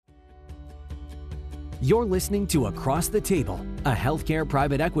You're listening to Across the Table, a healthcare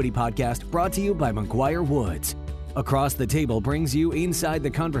private equity podcast brought to you by McGuire-Woods. Across the Table brings you inside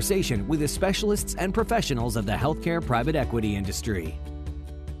the conversation with the specialists and professionals of the healthcare private equity industry.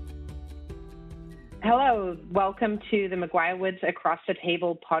 Hello, welcome to the McGuire-Woods Across the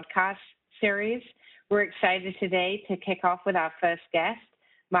Table podcast series. We're excited today to kick off with our first guest,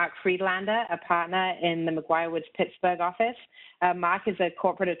 Mark Friedlander, a partner in the McGuire-Woods Pittsburgh office. Mark is a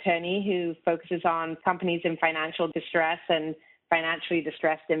corporate attorney who focuses on companies in financial distress and financially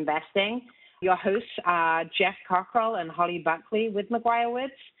distressed investing. Your hosts are Jeff Cockrell and Holly Buckley with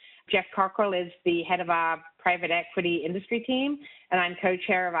McGuire-Woods. Jeff Cockrell is the head of our private equity industry team, and I'm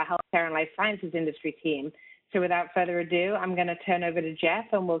co-chair of our healthcare and life sciences industry team. So without further ado, I'm going to turn over to Jeff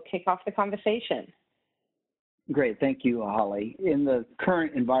and we'll kick off the conversation. Great. Thank you, Holly. In the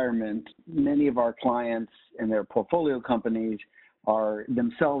current environment, many of our clients and their portfolio companies are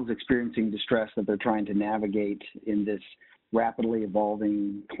themselves experiencing distress that they're trying to navigate in this rapidly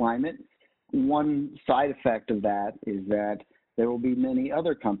evolving climate. One side effect of that is that there will be many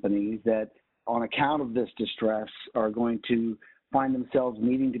other companies that, on account of this distress, are going to find themselves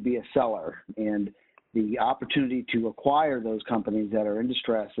needing to be a seller. And the opportunity to acquire those companies that are in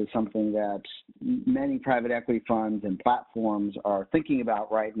distress is something that many private equity funds and platforms are thinking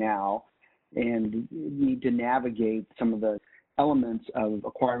about right now and need to navigate some of the elements of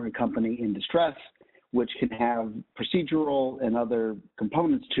acquiring a company in distress, which can have procedural and other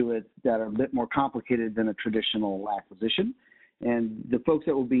components to it that are a bit more complicated than a traditional acquisition. And the folks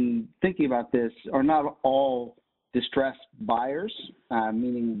that will be thinking about this are not all distressed buyers,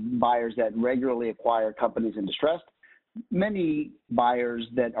 meaning buyers that regularly acquire companies in distress. Many buyers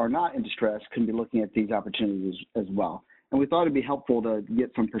that are not in distress can be looking at these opportunities as well. And we thought it'd be helpful to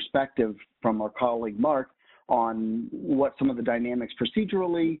get some perspective from our colleague Mark on what some of the dynamics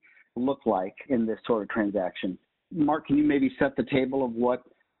procedurally look like in this sort of transaction. Mark, can you maybe set the table of what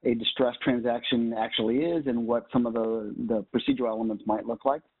a distress transaction actually is and what some of the procedural elements might look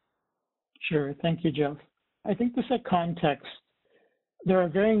like? Sure. Thank you, Jeff. I think to set context, there are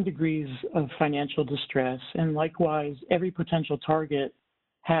varying degrees of financial distress, and likewise, every potential target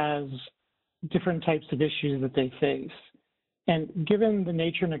has different types of issues that they face. And given the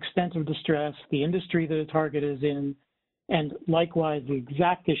nature and extent of distress, the industry that a target is in, and likewise the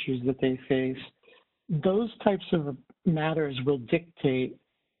exact issues that they face, those types of matters will dictate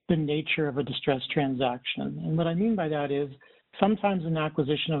the nature of a distressed transaction. And what I mean by that is sometimes an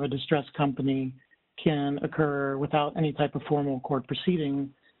acquisition of a distressed company can occur without any type of formal court proceeding.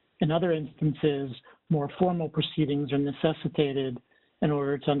 In other instances, more formal proceedings are necessitated in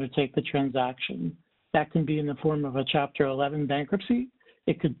order to undertake the transaction. That can be in the form of a Chapter 11 bankruptcy.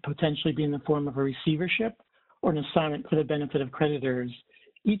 It could potentially be in the form of a receivership or an assignment for the benefit of creditors,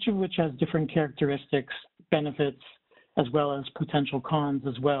 each of which has different characteristics, benefits, as well as potential cons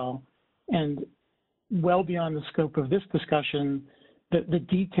as well. And well beyond the scope of this discussion, the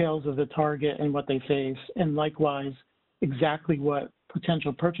details of the target and what they face, and likewise, exactly what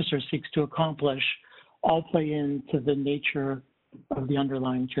potential purchaser seeks to accomplish, all play into the nature of the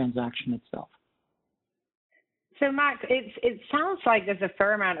underlying transaction itself. So, Mark, it sounds like there's a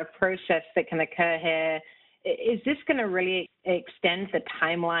fair amount of process that can occur here. Is this going to really extend the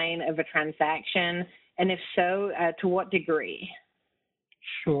timeline of a transaction? And if so, to what degree?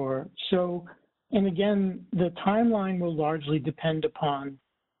 Sure. So, and again, the timeline will largely depend upon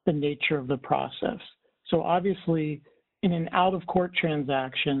the nature of the process. So obviously, in an out-of-court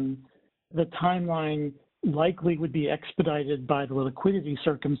transaction, the timeline likely would be expedited by the liquidity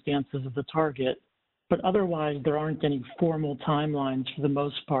circumstances of the target, but otherwise there aren't any formal timelines for the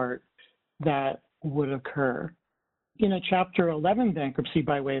most part that would occur. In a Chapter 11 bankruptcy,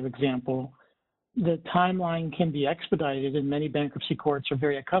 by way of example, the timeline can be expedited, and many bankruptcy courts are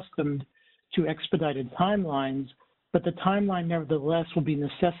very accustomed to expedited timelines, but the timeline nevertheless will be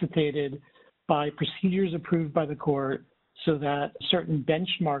necessitated by procedures approved by the court so that certain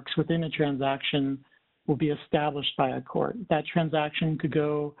benchmarks within a transaction will be established by a court. That transaction could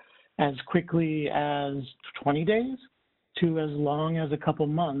go as quickly as 20 days to as long as a couple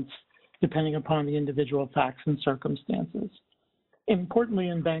months, depending upon the individual facts and circumstances. Importantly,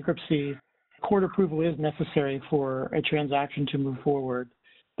 in bankruptcy, court approval is necessary for a transaction to move forward.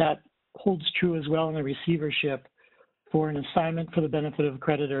 That holds true as well in a receivership. For an assignment for the benefit of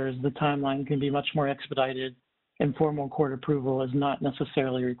creditors, the timeline can be much more expedited, and formal court approval is not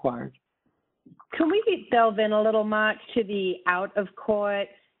necessarily required. Can we delve in a little, Mark, to the out-of-court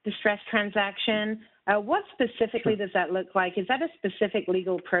distress transaction? What specifically does that look like? Is that a specific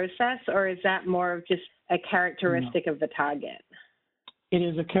legal process, or is that more of just a characteristic of the target? It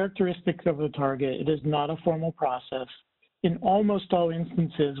is a characteristic of the target. It is not a formal process. In almost all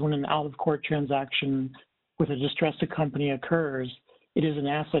instances, when an out-of-court transaction with a distressed company occurs, it is an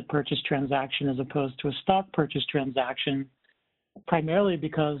asset purchase transaction as opposed to a stock purchase transaction, primarily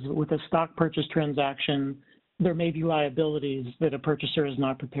because with a stock purchase transaction, there may be liabilities that a purchaser is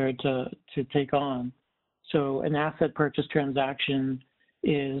not prepared to take on. So an asset purchase transaction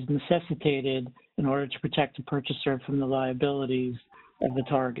is necessitated in order to protect the purchaser from the liabilities of the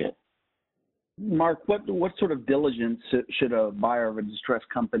target. Mark, what sort of diligence should a buyer of a distressed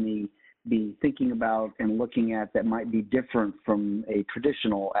company be thinking about and looking at that might be different from a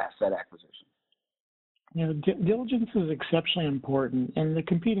traditional asset acquisition? You know, diligence is exceptionally important, and the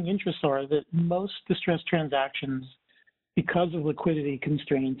competing interests are that most distressed transactions, because of liquidity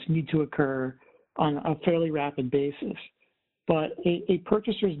constraints, need to occur on a fairly rapid basis. But a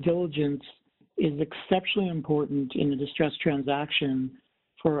purchaser's diligence is exceptionally important in a distressed transaction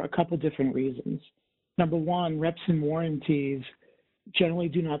for a couple different reasons. Number one, reps and warranties generally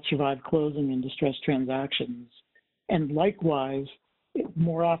do not survive closing in distressed transactions. And likewise,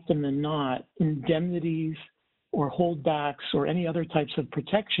 more often than not, indemnities or holdbacks or any other types of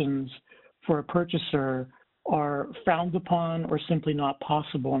protections for a purchaser are frowned upon or simply not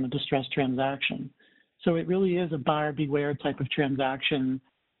possible in a distressed transaction. So it really is a buyer beware type of transaction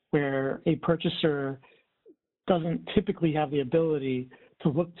where a purchaser doesn't typically have the ability to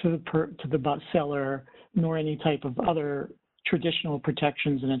look to the seller nor any type of other traditional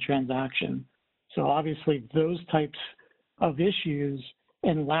protections in a transaction. So obviously those types of issues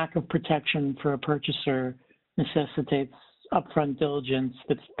and lack of protection for a purchaser necessitates upfront diligence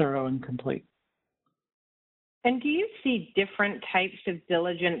that's thorough and complete. And do you see different types of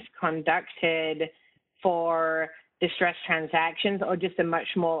diligence conducted for distressed transactions, or just a much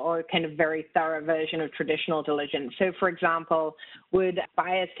more or kind of very thorough version of traditional diligence? So for example, would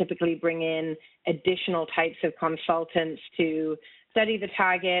buyers typically bring in additional types of consultants to study the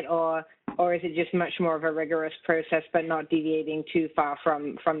target, or is it just much more of a rigorous process but not deviating too far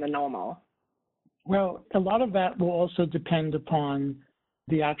from the normal? Well, a lot of that will also depend upon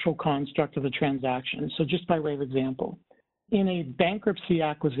the actual construct of the transaction. So just by way of example, in a bankruptcy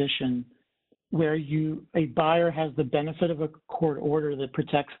acquisition where a buyer has the benefit of a court order that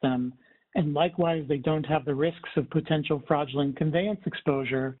protects them, and likewise they don't have the risks of potential fraudulent conveyance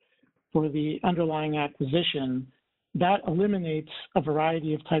exposure for the underlying acquisition, that eliminates a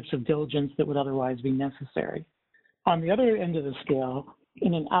variety of types of diligence that would otherwise be necessary. On the other end of the scale,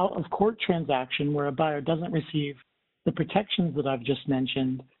 in an out-of-court transaction where a buyer doesn't receive the protections that I've just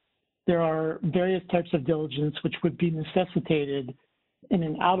mentioned, there are various types of diligence which would be necessitated in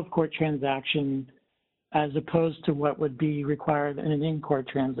an out-of-court transaction as opposed to what would be required in an in-court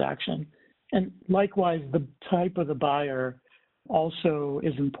transaction. And likewise, the type of the buyer also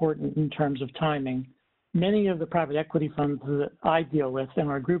is important in terms of timing. Many of the private equity funds that I deal with and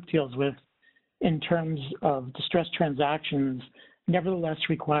our group deals with in terms of distressed transactions nevertheless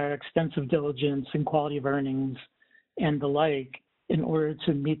require extensive diligence and quality of earnings and the like in order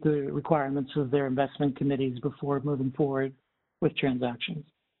to meet the requirements of their investment committees before moving forward with transactions.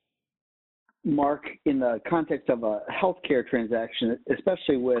 Mark, in the context of a healthcare transaction,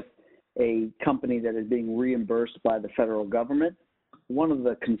 especially with a company that is being reimbursed by the federal government, one of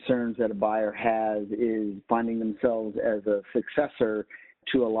the concerns that a buyer has is finding themselves as a successor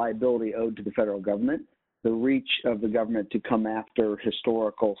to a liability owed to the federal government. The reach of the government to come after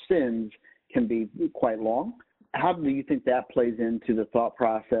historical sins can be quite long. How do you think that plays into the thought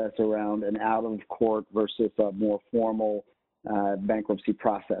process around an out-of-court versus a more formal bankruptcy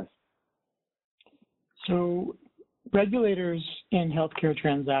process? So regulators in healthcare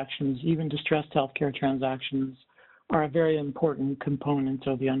transactions, even distressed healthcare transactions, are a very important component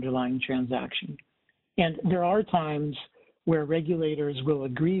of the underlying transaction. And there are times where regulators will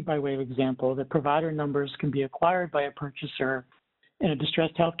agree, by way of example, that provider numbers can be acquired by a purchaser in a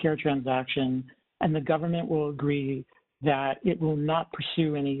distressed healthcare transaction, and the government will agree that it will not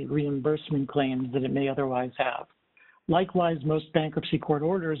pursue any reimbursement claims that it may otherwise have. Likewise, most bankruptcy court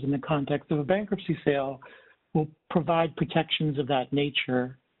orders in the context of a bankruptcy sale will provide protections of that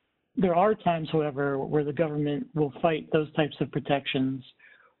nature. There are times, however, where the government will fight those types of protections,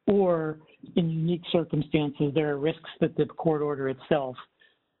 or in unique circumstances, there are risks that the court order itself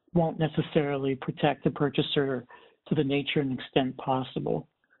won't necessarily protect the purchaser to the nature and extent possible.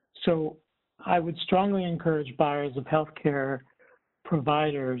 So I would strongly encourage buyers of healthcare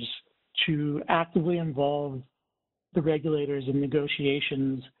providers to actively involve the regulators in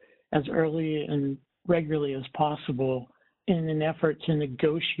negotiations as early and regularly as possible in an effort to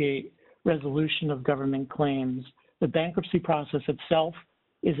negotiate resolution of government claims the bankruptcy process itself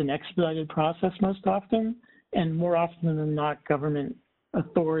is an expedited process most often, and more often than not, government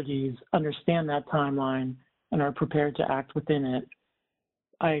authorities understand that timeline and are prepared to act within it.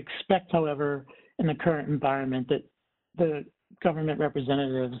 I expect, however, in the current environment that the government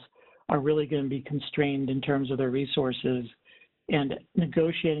representatives are really going to be constrained in terms of their resources, and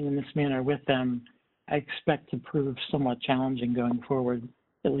negotiating in this manner with them, I expect to prove somewhat challenging going forward,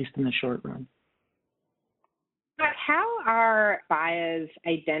 at least in the short run. How are buyers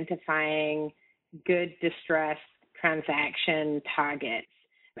identifying good distressed transaction targets?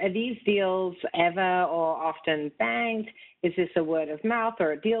 Are these deals ever or often banked? Is this a word of mouth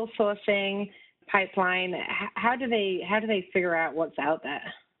or a deal sourcing pipeline? How do they figure out what's out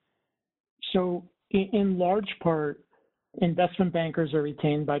there? So in large part, investment bankers are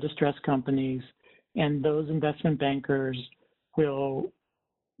retained by distressed companies, and those investment bankers will,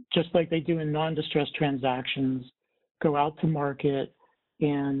 just like they do in non-distressed transactions, go out to market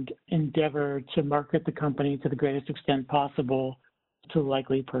and endeavor to market the company to the greatest extent possible to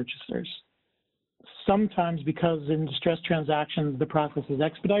likely purchasers. Sometimes, because in distressed transactions the process is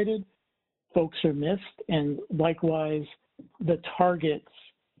expedited, folks are missed, and likewise the targets,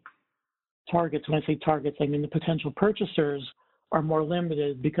 when I say targets, I mean the potential purchasers, are more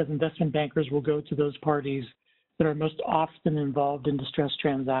limited because investment bankers will go to those parties that are most often involved in distressed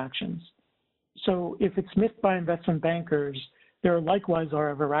transactions. So if it's missed by investment bankers, there likewise are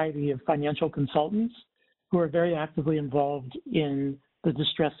a variety of financial consultants who are very actively involved in the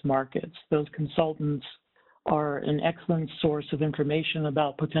distressed markets. Those consultants are an excellent source of information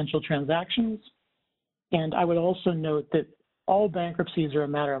about potential transactions. And I would also note that all bankruptcies are a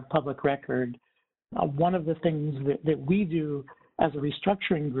matter of public record. One of the things that we do as a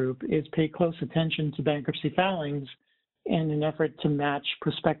restructuring group is pay close attention to bankruptcy filings in an effort to match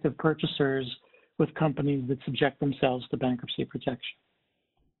prospective purchasers with companies that subject themselves to bankruptcy protection.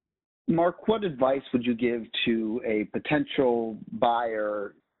 Mark, what advice would you give to a potential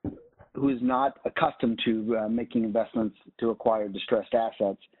buyer who is not accustomed to making investments to acquire distressed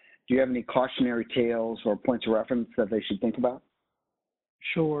assets? Do you have any cautionary tales or points of reference that they should think about?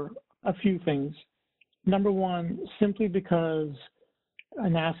 Sure, a few things. Number one, simply because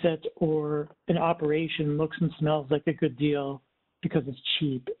an asset or an operation looks and smells like a good deal because it's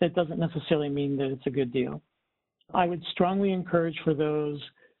cheap, it doesn't necessarily mean that it's a good deal. I would strongly encourage for those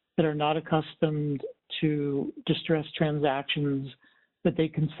that are not accustomed to distressed transactions that they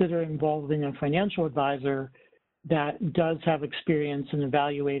consider involving a financial advisor that does have experience in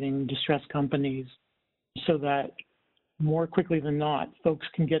evaluating distressed companies, so that more quickly than not, folks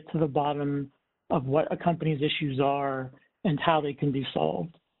can get to the bottom of what a company's issues are and how they can be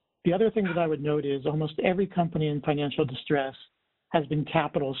solved. The other thing that I would note is almost every company in financial distress has been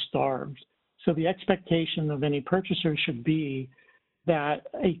capital starved. So the expectation of any purchaser should be that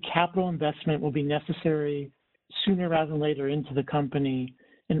a capital investment will be necessary sooner rather than later into the company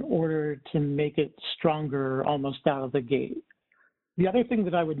in order to make it stronger almost out of the gate. The other thing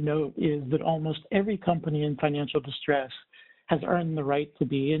that I would note is that almost every company in financial distress has earned the right to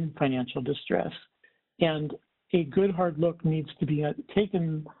be in financial distress. And a good hard look needs to be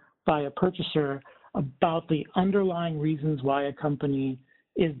taken by a purchaser about the underlying reasons why a company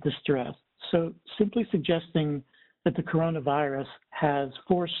is distressed. So simply suggesting that the coronavirus has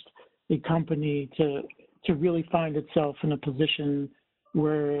forced a company to really find itself in a position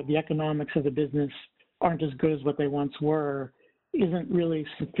where the economics of the business aren't as good as what they once were isn't really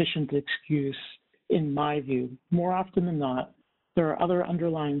sufficient excuse in my view. More often than not, there are other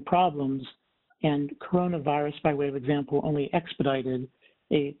underlying problems, and coronavirus, by way of example, only expedited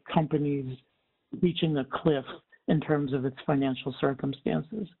a company's reaching a cliff in terms of its financial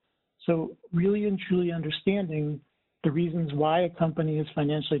circumstances. So really and truly understanding the reasons why a company is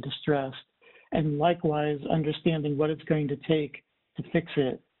financially distressed, and likewise understanding what it's going to take to fix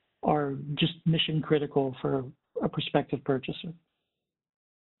it, are just mission critical for a prospective purchaser.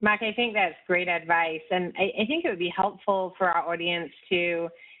 Mark, I think that's great advice. And I think it would be helpful for our audience to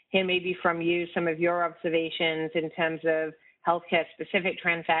hear maybe from you some of your observations in terms of healthcare-specific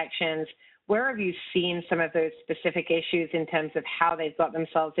transactions. Where have you seen some of those specific issues in terms of how they've got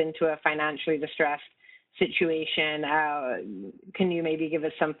themselves into a financially distressed situation? Can you maybe give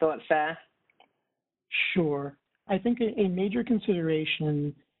us some thoughts there? Sure. I think a major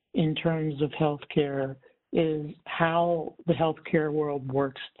consideration in terms of healthcare is how the healthcare world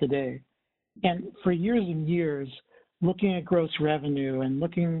works today. And for years and years, looking at gross revenue and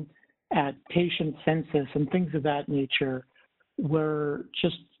looking at patient census and things of that nature were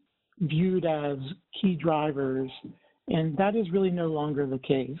just viewed as key drivers, and that is really no longer the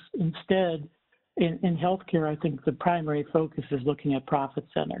case. Instead, In healthcare, I think the primary focus is looking at profit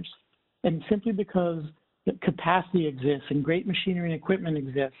centers. And simply because the capacity exists and great machinery and equipment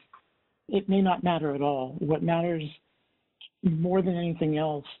exists, it may not matter at all. What matters more than anything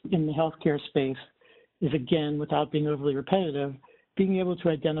else in the healthcare space is, again, without being overly repetitive, being able to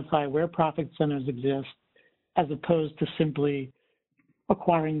identify where profit centers exist as opposed to simply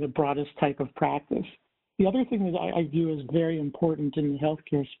acquiring the broadest type of practice. The other thing that I view as very important in the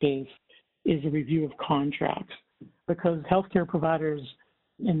healthcare space is a review of contracts, because healthcare providers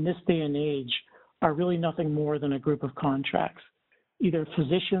in this day and age are really nothing more than a group of contracts. Either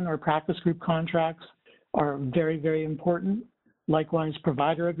physician or practice group contracts are very, very important. Likewise,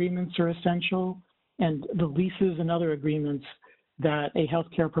 provider agreements are essential, and the leases and other agreements that a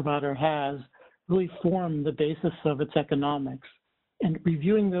healthcare provider has really form the basis of its economics. And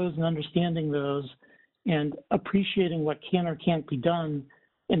reviewing those and understanding those and appreciating what can or can't be done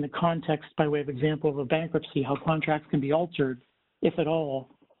in the context, by way of example, of a bankruptcy, how contracts can be altered, if at all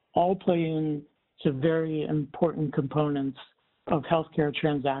play into very important components of healthcare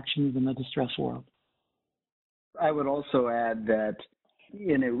transactions in the distressed world. I would also add that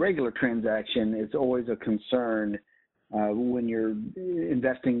in a regular transaction, it's always a concern when you're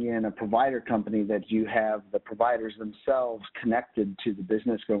investing in a provider company that you have the providers themselves connected to the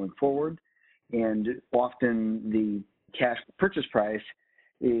business going forward. And often the cash purchase price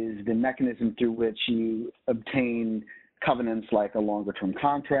is the mechanism through which you obtain covenants like a longer-term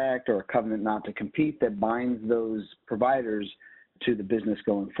contract or a covenant not to compete that binds those providers to the business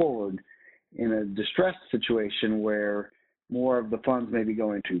going forward. In a distressed situation where more of the funds may be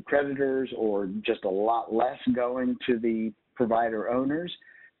going to creditors or just a lot less going to the provider owners,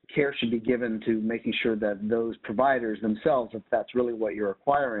 care should be given to making sure that those providers themselves, if that's really what you're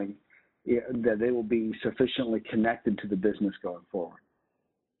acquiring, that they will be sufficiently connected to the business going forward.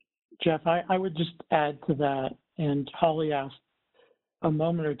 Jeff, I would just add to that, and Holly asked a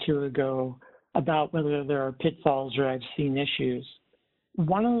moment or two ago about whether there are pitfalls or I've seen issues.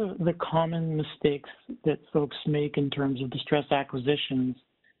 One of the common mistakes that folks make in terms of distressed acquisitions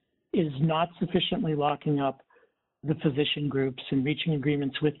is not sufficiently locking up the physician groups and reaching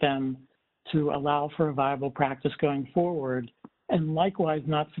agreements with them to allow for a viable practice going forward, and likewise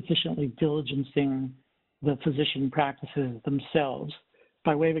not sufficiently diligencing the physician practices themselves.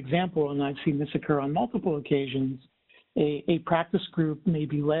 By way of example, and I've seen this occur on multiple occasions, a practice group may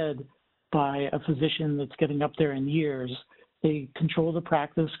be led by a physician that's getting up there in years. They control the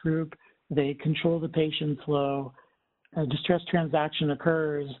practice group, they control the patient flow, a distress transaction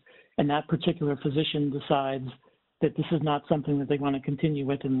occurs, and that particular physician decides that this is not something that they want to continue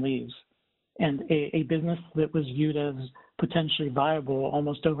with and leaves. And a business that was viewed as potentially viable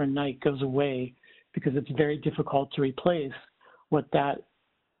almost overnight goes away because it's very difficult to replace what that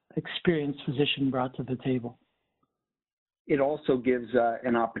experienced physician brought to the table. It also gives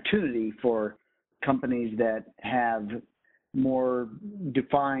an opportunity for companies that have more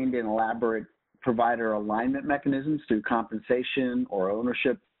defined and elaborate provider alignment mechanisms through compensation or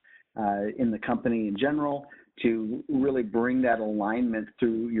ownership in the company in general to really bring that alignment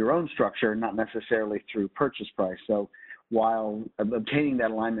through your own structure, not necessarily through purchase price. So while obtaining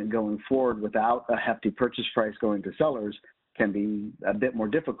that alignment going forward without a hefty purchase price going to sellers can be a bit more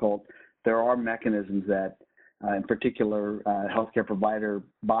difficult, there are mechanisms that in particular healthcare provider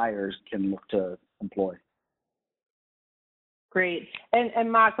buyers can look to employ. Great.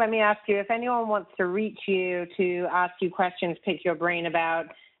 And Mark, let me ask you, if anyone wants to reach you to ask you questions, pick your brain about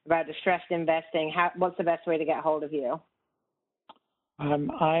distressed investing, what's the best way to get hold of you?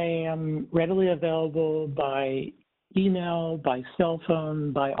 I am readily available by email, by cell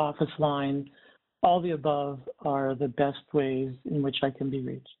phone, by office line. All the above are the best ways in which I can be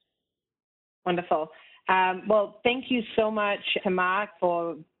reached. Wonderful. Well, thank you so much to Mark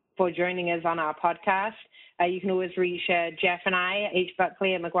for joining us on our podcast. You can always reach Jeff and I,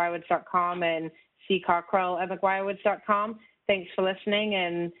 hbuckley at mcguirewoods.com and ccockrell at mcguirewoods.com. Thanks for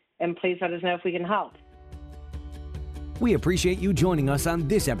listening, and please let us know if we can help. We appreciate you joining us on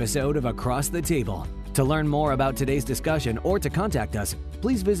this episode of Across the Table. To learn more about today's discussion or to contact us,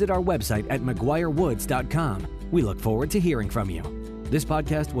 please visit our website at mcguirewoods.com. We look forward to hearing from you. This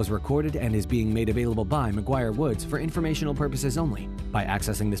podcast was recorded and is being made available by McGuire Woods for informational purposes only. By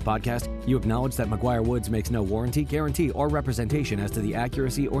accessing this podcast, you acknowledge that McGuire Woods makes no warranty, guarantee, or representation as to the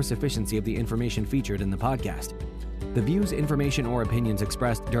accuracy or sufficiency of the information featured in the podcast. The views, information, or opinions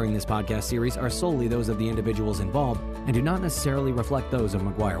expressed during this podcast series are solely those of the individuals involved and do not necessarily reflect those of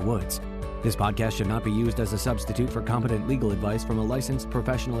McGuire Woods. This podcast should not be used as a substitute for competent legal advice from a licensed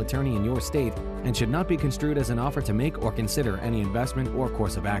professional attorney in your state and should not be construed as an offer to make or consider any investment or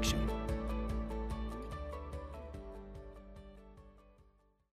course of action.